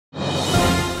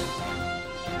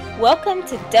Welcome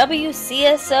to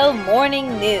WCSO Morning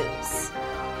News.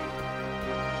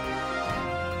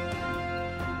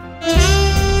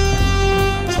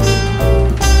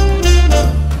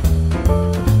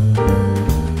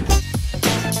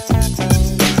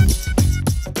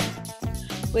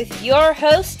 With your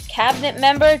host, Cabinet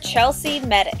Member Chelsea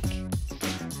Medic.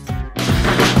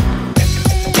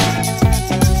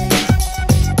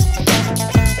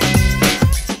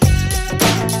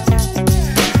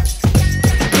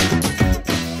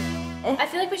 I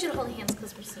feel like we should hold hands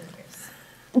because we're seniors.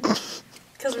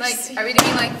 Because are we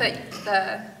doing like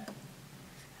the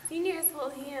Seniors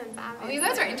hold hands. Oh, you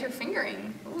guys are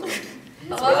interfingering. Oh,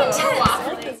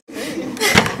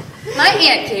 My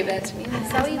aunt gave that to me.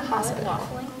 Is that what you call it,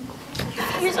 waffling? Your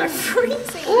fingers are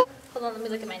freezing. Hold on, let me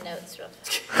look at my notes real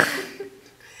quick.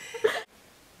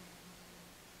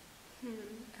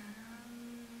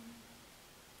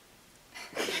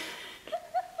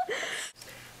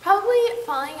 Probably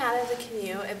falling out of the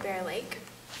canoe at Bear Lake.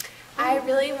 I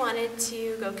really wanted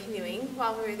to go canoeing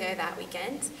while we were there that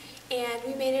weekend, and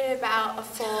we made it about a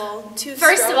full 2 strokes.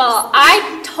 First of all,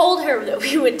 I told her that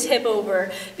we would tip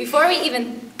over before we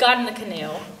even got in the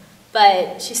canoe,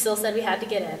 but she still said we had to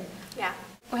get in. Yeah.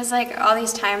 It was like all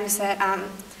these times that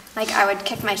like I would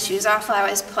kick my shoes off while I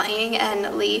was playing,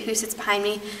 and Lee, who sits behind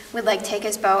me, would like take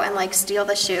his bow and like steal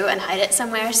the shoe and hide it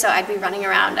somewhere, so I'd be running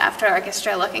around after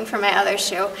orchestra looking for my other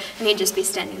shoe, and he'd just be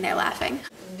standing there laughing.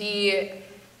 The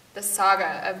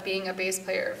saga of being a bass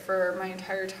player for my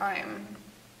entire time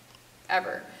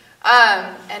ever.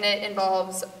 And it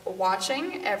involves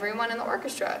watching everyone in the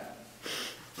orchestra.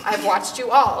 I've watched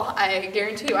you all. I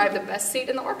guarantee you I have the best seat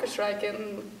in the orchestra. I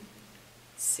can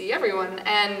see everyone.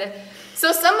 And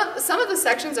so some of the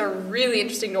sections are really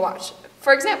interesting to watch.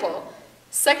 For example,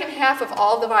 second half of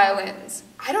all the violins.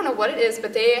 I don't know what it is,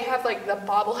 but they have like the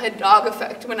bobblehead dog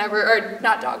effect whenever, or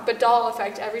not dog, but doll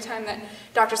effect every time that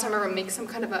Dr. Summerman makes some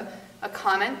kind of a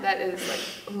comment that is like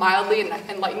mildly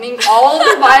enlightening. All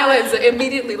the violins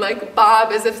immediately like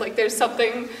bob as if like there's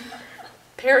something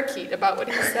parakeet about what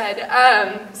he said.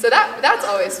 So that's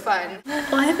always fun.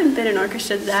 Well, I haven't been in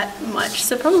orchestra that much,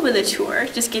 so probably the tour,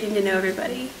 just getting to know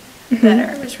everybody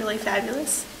better was really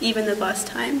fabulous. Even the bus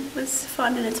time was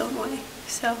fun in its own way.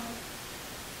 So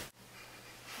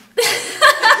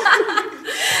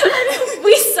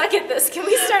We suck at this. Can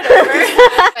we start over?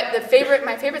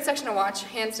 My favorite section to watch,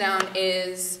 hands down,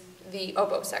 is the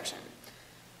oboe section.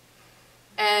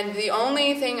 And the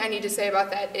only thing I need to say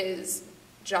about that is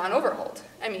John Overholt.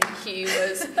 I mean, he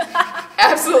was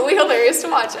absolutely hilarious to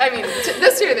watch. I mean,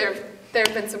 this year there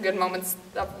have been some good moments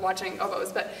of watching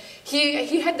oboes, but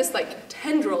he had this like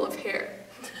tendril of hair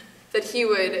that he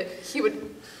would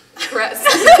dress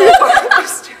in the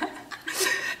orchestra.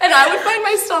 And I would find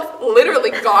myself literally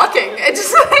gawking and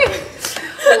just like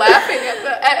laughing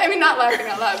not laughing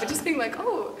out loud, but just being like,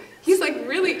 oh, he was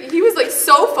like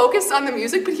so focused on the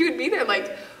music, but he would be there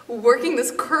like working this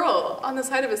curl on the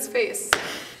side of his face.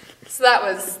 So that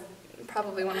was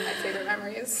probably one of my favorite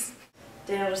memories.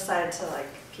 Daniel decided to like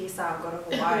peace out and go to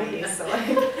Hawaii, so like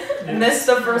missed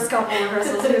the first couple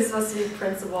rehearsals. He was supposed to be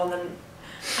principal, and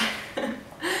then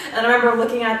and I remember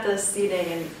looking at the seating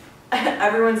and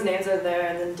everyone's names are there,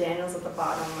 and then Daniel's at the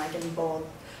bottom, like in bold.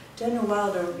 Daniel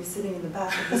Wilder would be sitting in the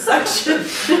back of the section.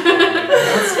 What's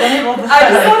funny about that? I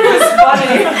just thought it was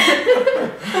funny.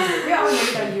 Yeah, I would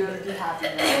make that you would be happy.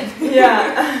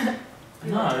 Yeah.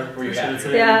 No, Were you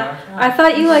sitting Yeah, I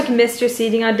thought you like missed your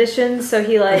seating audition, so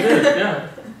he like, yeah.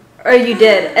 or you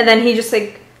did, and then he just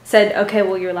like said, "Okay,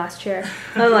 well, your last chair."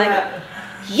 And I'm like,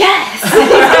 yes.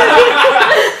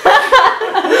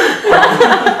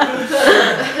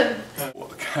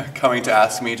 Coming to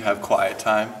ask me to have quiet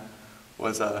time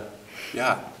was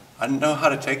yeah, I didn't know how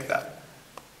to take that.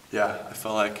 Yeah, I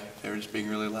felt like they were just being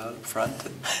really loud up front.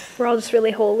 And We're all just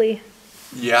really holy.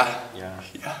 yeah.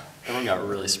 Everyone got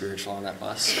really spiritual on that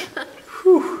bus.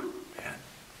 Whew, man,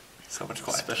 so much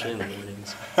quiet. Especially in the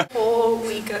mornings. Whole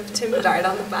week of Tim Bedard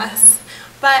on the bus,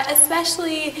 but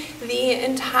especially the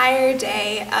entire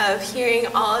day of hearing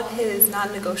all of his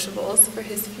non-negotiables for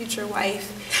his future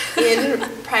wife in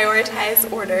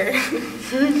prioritized order.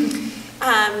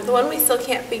 The one we still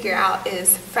can't figure out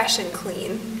is fresh and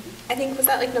clean. I think, was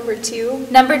that like number 2?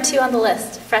 Number 2 on the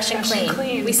list, fresh and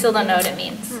clean. We still don't know what it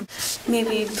means.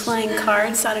 maybe playing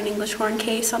cards on an English horn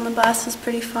case on the bus was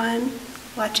pretty fun.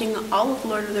 Watching all of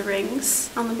Lord of the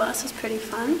Rings on the bus was pretty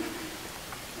fun.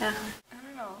 Yeah. I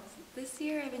don't know. This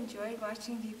year I've enjoyed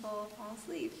watching people fall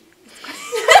asleep.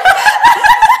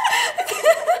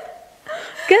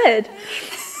 Good.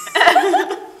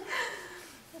 Not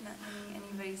naming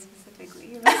anybody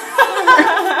specifically.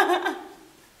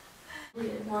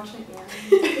 Well, watching?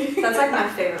 Yeah. That's like my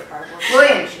favorite part.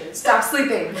 William, stop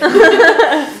sleeping. Hope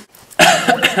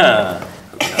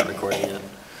you're not recording it.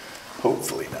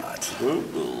 Hopefully not.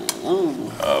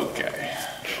 Okay.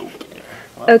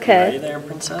 Well, Okay. Are you there,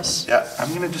 princess? Yeah,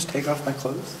 I'm gonna just take off my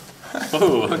clothes.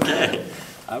 Oh, okay.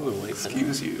 I will wait for that.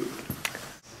 Excuse you.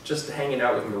 Just hanging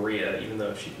out with Maria, even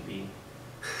though she can be.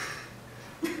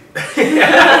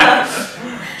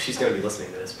 She's going to be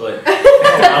listening to this, but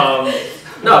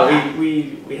no,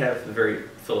 we have very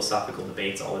philosophical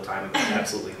debates all the time about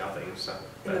absolutely nothing. So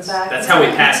that's how we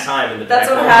pass time in the back.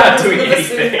 That's what We're happens not doing with the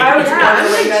anything. students. I was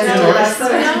wondering what you guys do with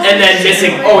that. And then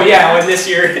missing. Oh yeah, when this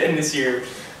year,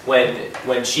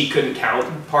 when she couldn't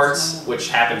count parts, which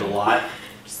happened a lot,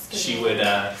 she would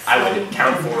I would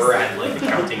count for her. I had like a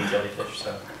counting jellyfish,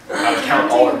 so I would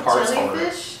count all her parts for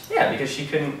her. Yeah, because she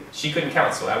couldn't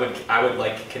count, so I would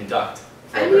like conduct.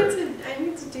 I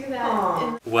need to do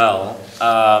that. Well,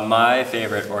 my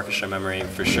favorite orchestra memory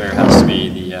for sure has to be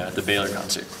the Baylor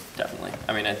concert. Definitely.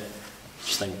 I mean, I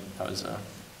just think that was a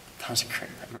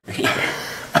great memory.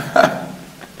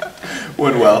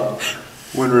 Went well.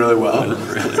 Went really well. Went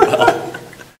really well.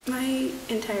 My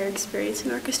entire experience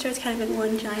in orchestra has kind of been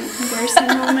one giant embarrassing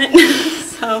moment.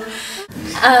 So,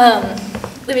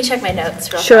 Let me check my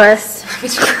notes real Show fast.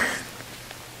 us.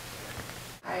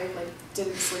 I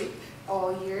didn't sleep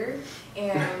all year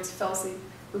and fell asleep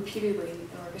repeatedly in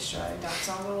orchestra, and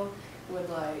Dr. Songel would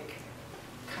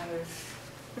kind of,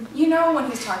 when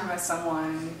he's talking about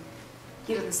someone,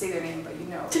 he doesn't say their name, but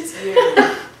it's you.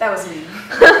 That was me.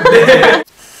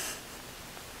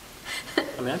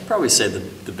 I mean, I'd probably say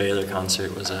the Baylor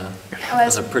concert was a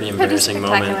pretty embarrassing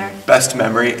moment. Best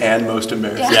memory and most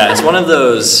embarrassing. Yeah, it's one of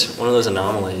those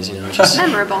anomalies, It's just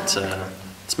Memorable.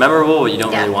 It's memorable, but you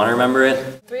don't really want to remember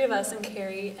it. 3 of us and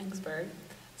Carrie Engsberg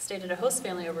stayed at a host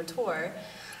family over tour,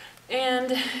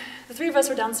 and the 3 of us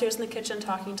were downstairs in the kitchen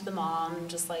talking to the mom,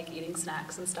 just eating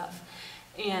snacks and stuff.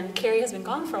 And Carrie has been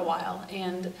gone for a while,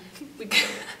 and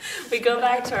we go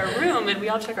back to our room and we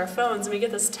all check our phones and we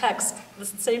get this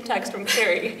same text from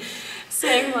Carrie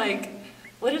saying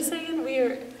what did it say again?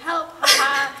 Help,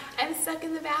 I'm stuck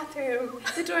in the bathroom.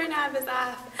 The doorknob is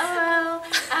off. LOL,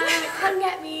 come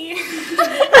get me.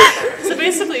 So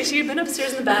basically she had been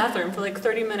upstairs in the bathroom for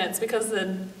 30 minutes because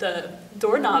the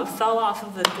doorknob fell off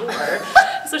of the door.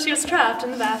 So she was trapped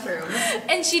in the bathroom.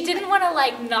 And she didn't want to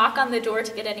knock on the door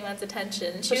to get anyone's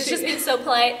attention. She was just being so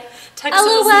polite. Texted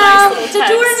LOL, this nice little the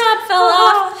text. doorknob fell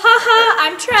off. Haha,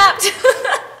 I'm trapped.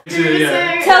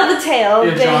 Tell the tale,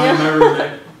 Yeah, John, Daniel. I remember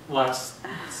that last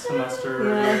semester or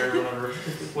year, whatever,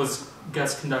 was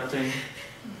guest conducting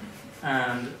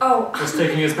and was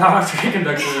taking his bow after he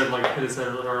conducted it and hit his head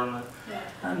really hard on it.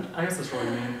 And I guess that's really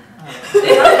mean.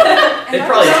 They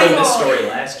probably told this story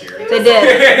last year. They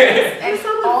did. And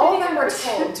all of them were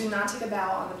told, do not take a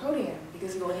bow on the podium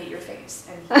because you will hit your face.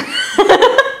 And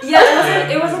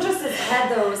it wasn't just his head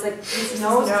though. It was his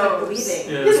nose was bleeding.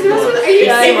 Yeah, His nose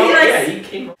was. He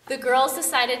came. The girls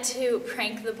decided to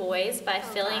prank the boys by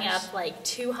filling up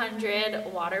 200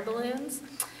 water balloons.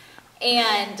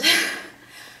 And,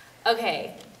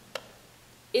 okay,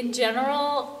 in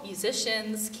general,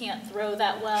 musicians can't throw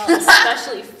that well,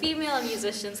 especially female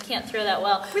musicians can't throw that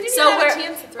well. So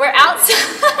we're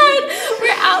outside,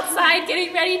 we're outside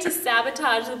getting ready to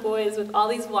sabotage the boys with all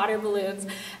these water balloons,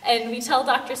 and we tell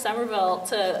Dr. Somerville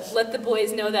to let the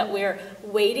boys know that we're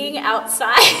waiting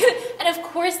outside, and of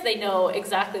course they know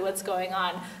exactly what's going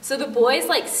on. So the boys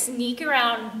sneak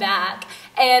around back,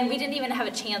 and we didn't even have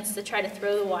a chance to try to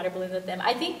throw the water balloons at them.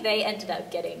 I think they ended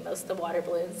up getting most of the water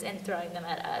balloons and throwing them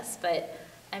at us, but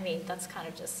I mean, that's kind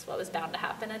of just what was bound to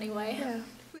happen anyway. Yeah.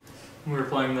 We were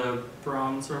playing the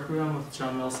Brahms Requiem with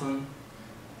John Nelson.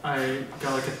 I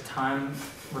got a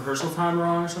rehearsal time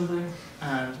wrong or something,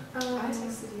 and I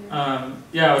texted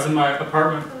you. I was in my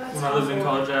apartment when I lived in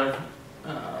College Ave.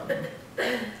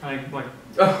 I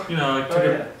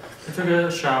took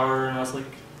a shower and I was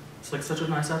it's such a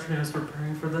nice afternoon. I was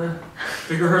preparing for the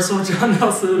big rehearsal with John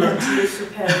Nelson.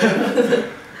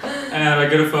 And I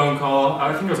get a phone call.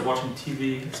 I think I was watching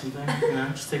TV or something,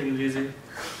 just taking it easy.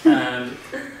 And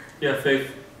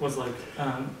Faith was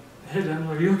hey Dan,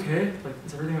 are you okay?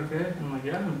 Is everything okay? And I'm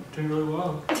yeah, I'm doing really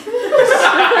well.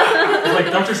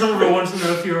 Dr. Somerville wanted to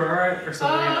know if you were alright or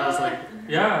something. And I was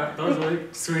yeah, that was really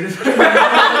sweet of him.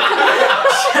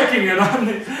 Checking in on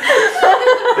me.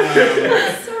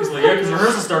 He's because the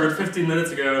rehearsal started 15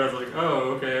 minutes ago, and I was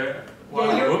oh, okay.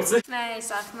 Wow, whoopsie. My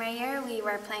sophomore year, we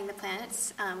were playing The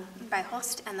Planets by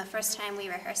Holst, and the first time we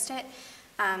rehearsed it,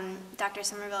 Dr.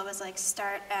 Somerville was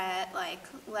start at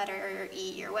letter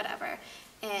E or whatever.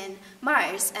 in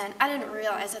Mars, and I didn't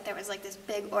realize that there was like this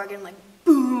big organ like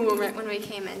boom right when we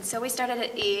came in. So we started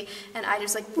at E, and I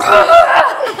just like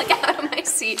like out of my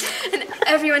seat, and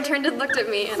everyone turned and looked at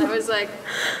me, and I was like.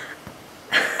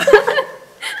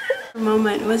 The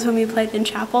moment was when we played in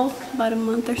chapel about a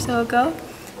month or so ago.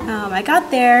 I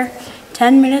got there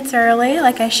 10 minutes early,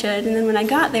 like I should, and then when I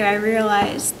got there I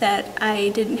realized that I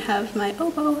didn't have my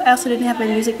oboe. I also didn't have my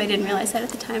music, but I didn't realize that at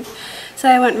the time. So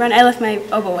I left my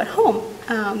oboe at home,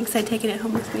 because I'd taken it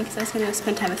home with me because I was going to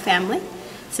spend time with family.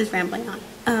 This is rambling on.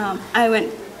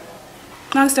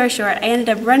 Long story short, I ended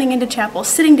up running into chapel,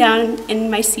 sitting down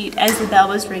in my seat as the bell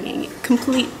was ringing.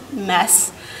 Complete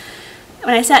mess.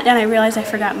 When I sat down, I realized I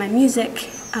forgot my music.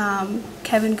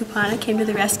 Kevin Kupana came to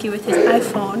the rescue with his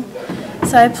iPhone.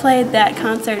 So I played that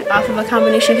concert off of a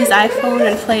combination of his iPhone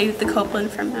and played the Copeland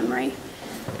from memory.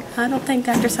 I don't think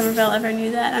Dr. Somerville ever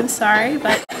knew that. I'm sorry,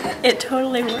 but it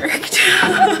totally worked.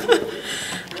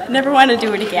 I never want to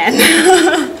do it again.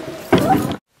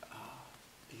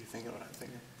 You thinking what I'm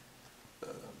thinking?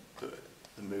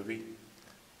 The movie?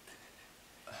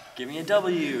 Give me a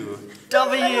W.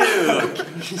 W.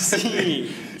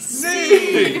 C.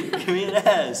 C. Give me an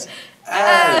S.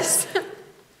 S.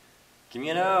 Give me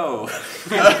an O.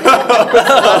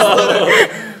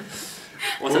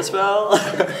 What's that spell?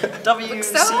 W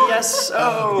C S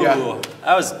O. Yeah.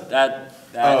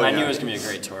 I knew it was gonna be a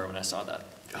great tour when I saw that.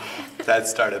 That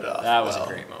started off. That was a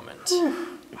great moment.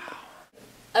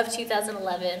 Of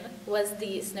 2011 was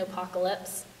the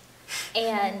snowpocalypse,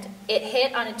 and it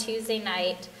hit on a Tuesday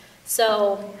night.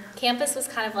 So campus was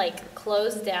kind of like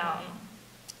closed down.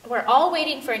 We're all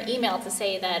waiting for an email to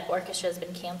say that orchestra has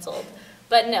been canceled.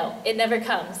 But no, it never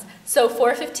comes. So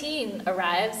 4:15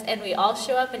 arrives, and we all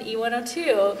show up in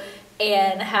E102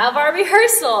 and have our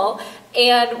rehearsal.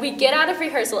 And we get out of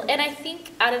rehearsal, and I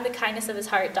think out of the kindness of his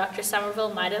heart, Dr.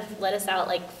 Somerville might have let us out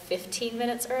like 15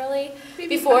 minutes early.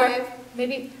 Maybe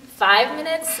 5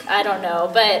 minutes, I don't know,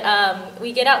 but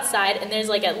we get outside and there's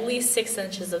like at least 6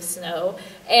 inches of snow,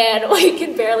 and we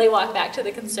can barely walk back to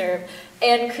the conserve,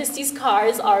 and Christy's car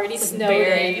is already snowed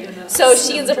in, so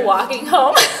she ends up walking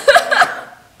home.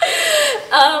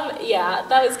 Yeah,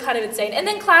 that was kind of insane. And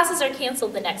then classes are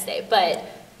canceled the next day, but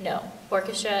no,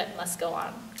 orchestra must go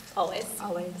on, always.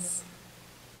 Always.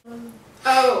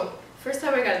 Oh, first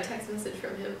time I got a text message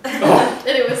from him, and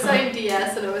it was signed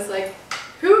DS, and I was like,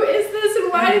 who is this,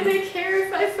 and why did they care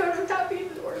if I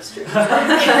photocopied the orchestra?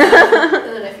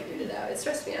 And then I figured it out. It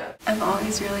stressed me out. I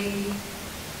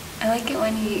like it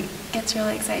when he gets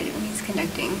really excited when he's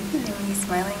conducting, and when he's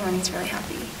smiling, when he's really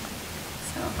happy.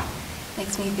 So it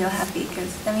makes me feel happy,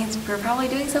 because that means we're probably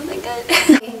doing something good.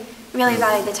 I really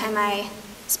valued the time I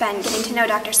spent getting to know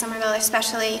Dr. Somerville,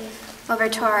 especially over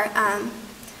tour.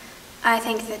 I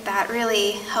think that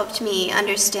really helped me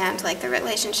understand like the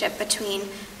relationship between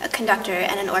a conductor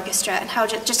and an orchestra, and how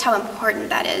just how important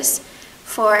that is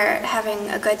for having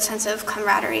a good sense of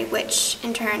camaraderie, which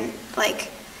in turn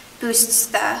like boosts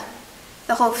the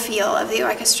whole feel of the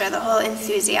orchestra, the whole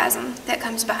enthusiasm that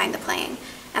comes behind the playing,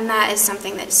 and that is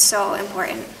something that's so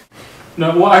important.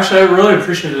 No, well, actually, I really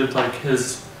appreciated like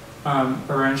his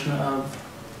arrangement of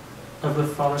the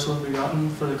Father's Love Begotten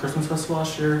for the Christmas festival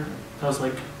last year. That was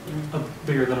like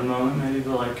bigger than a moment, maybe,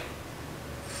 but like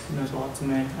it meant a lot to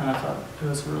me, and I thought it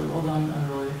was really well done and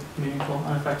really meaningful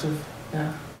and effective.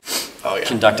 Yeah. Oh yeah.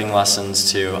 Conducting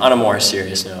lessons too, on a more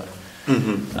serious note.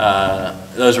 Mm-hmm.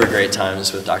 Those were great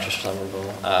times with Dr.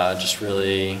 Somerville. Just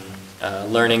really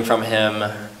learning from him,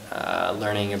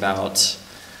 learning about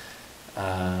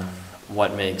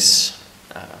what makes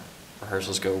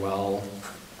rehearsals go well,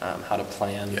 how to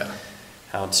plan,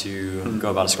 how to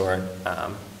go about a score.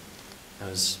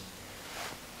 Those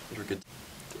were good.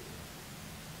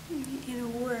 In a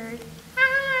word.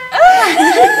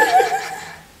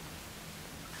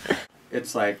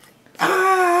 It's like,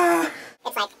 It's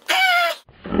like,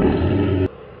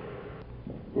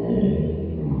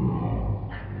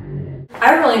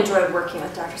 I really enjoyed working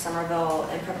with Dr. Somerville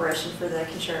in preparation for the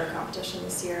concerto competition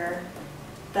this year.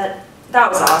 That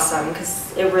was awesome,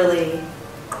 because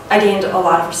I gained a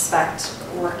lot of respect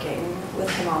working with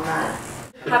him on that.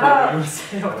 How about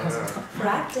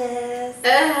practice?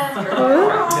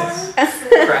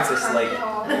 Practice late.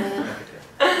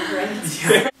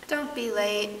 don't be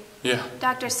late. Yeah.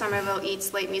 Dr. Somerville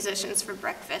eats late musicians for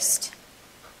breakfast.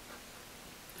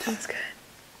 Sounds good.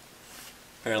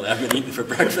 Apparently I've been eating for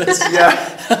breakfast.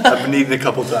 Yeah, I've been eating a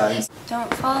couple times.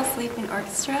 Don't fall asleep in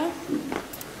orchestra,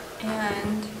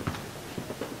 and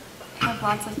have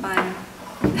lots of fun.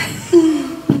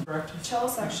 Cello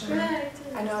section.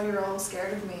 I know you're all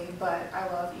scared of me, but I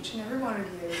love each and every one of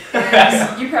you.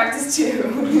 And you practice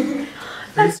too.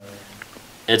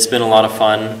 It's been a lot of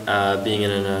fun being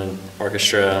in an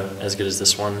orchestra as good as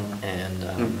this one,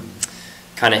 and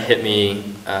kind of hit me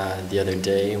the other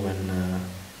day when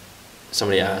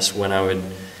somebody asked when I would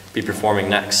be performing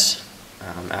next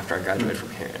after I graduated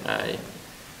from here, and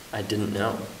I didn't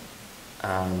know.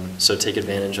 So take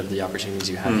advantage of the opportunities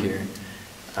you have here.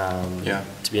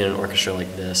 To be in an orchestra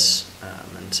like this,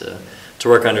 and to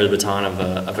work under the baton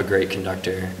of a great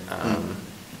conductor,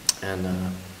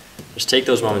 and just take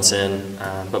those moments in,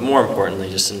 but more importantly,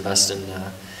 just invest in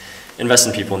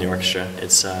people in the orchestra.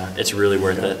 It's really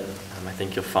worth it. I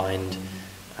think you'll find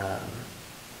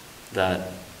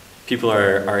that people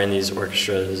are in these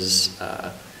orchestras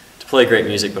to play great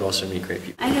music, but also meet great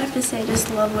people. I have to say, just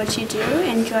love what you do,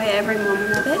 enjoy every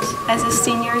moment of it. As a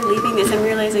senior leaving this, I'm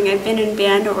realizing I've been in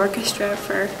band or orchestra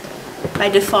by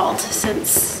default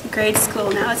since grade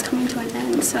school. Now it's coming to an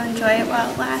end, so enjoy it while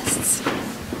it lasts.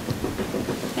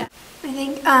 Yeah. I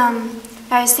think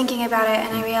I was thinking about it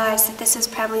and I realized that this is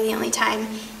probably the only time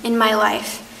in my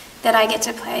life that I get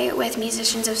to play with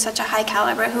musicians of such a high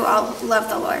caliber who all love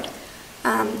the Lord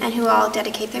and who all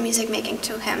dedicate their music making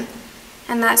to Him.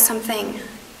 And that's something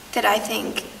that I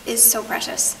think is so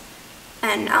precious.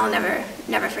 And I'll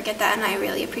never forget that, and I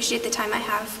really appreciate the time I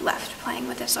have left playing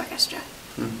with this orchestra.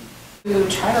 To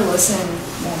try to listen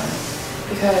more,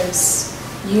 because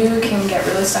you can get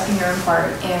really stuck in your own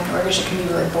part, and orchestra can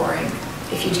be really boring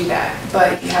if you do that.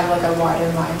 But if you have like a wider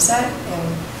mindset,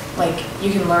 and like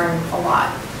you can learn a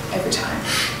lot every time.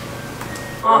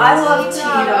 Oh, I love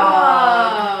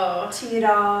T-Dog.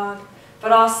 T-Dog.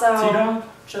 But also T-Dog?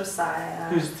 Josiah.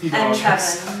 Who's T-Dog? And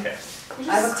Kevin. Okay. I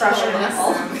have a crush on them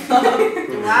all.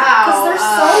 Wow. Because they're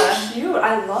so cute.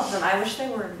 I love them. I wish they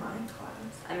were in my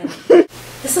class. I mean,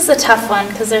 This is a tough one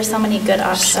because there's so many good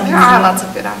options. There are lots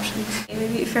of good options.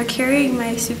 Maybe for carrying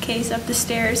my suitcase up the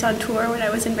stairs on tour when I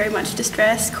was in very much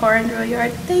distress, Corin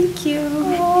Drouillard, thank you.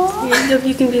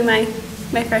 You can be my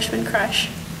freshman crush.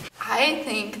 I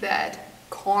think that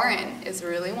Corin is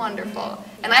really wonderful.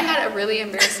 And I had a really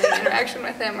embarrassing interaction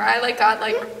with him where I got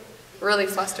really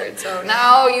flustered. So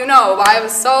now you know why I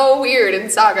was so weird in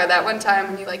Saga that one time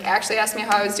when he actually asked me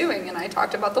how I was doing and I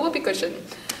talked about the whoopee cushion.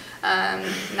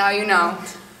 Now you know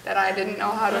that I didn't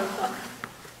know how to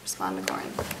respond to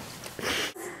Corin.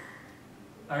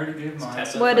 I already gave mine.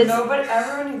 What is? no, but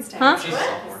everyone needs to Huh? have You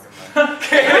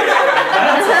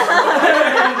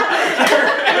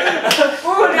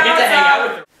get to hang out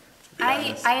with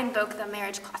I invoke the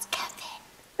marriage clause.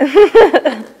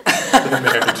 The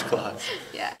marriage clause.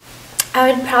 Yeah.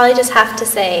 I would probably just have to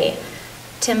say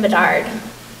Tim Bedard.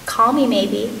 Call me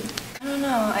maybe. I don't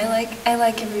know. I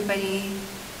like everybody.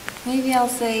 Maybe I'll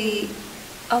say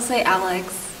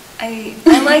Alex. I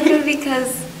like him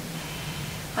because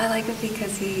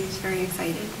he's very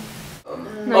excited.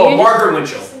 Oh, Margaret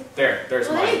Winchell. There's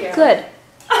Well, mine. there you go. Good.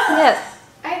 Yes.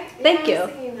 Thank you.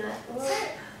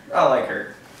 I like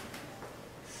her.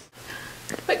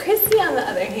 But Christy, on the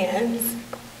other hand,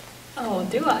 Oh,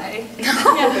 do I?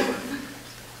 yeah.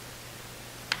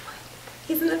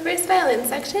 He's in the first violin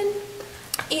section,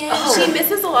 and she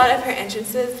misses a lot of her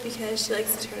entrances because she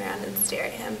likes to turn around and stare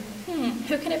at him.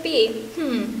 Who can it be?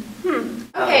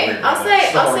 Okay, I'll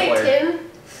say Tim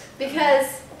because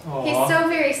Aw. he's so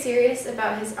very serious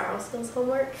about his oral skills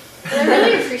homework, and I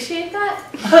really appreciate that.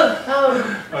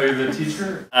 Oh, you're the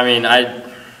teacher? I mean,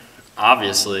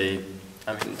 obviously,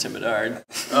 Tim Bedard.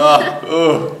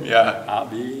 Oh, yeah.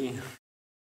 Abby.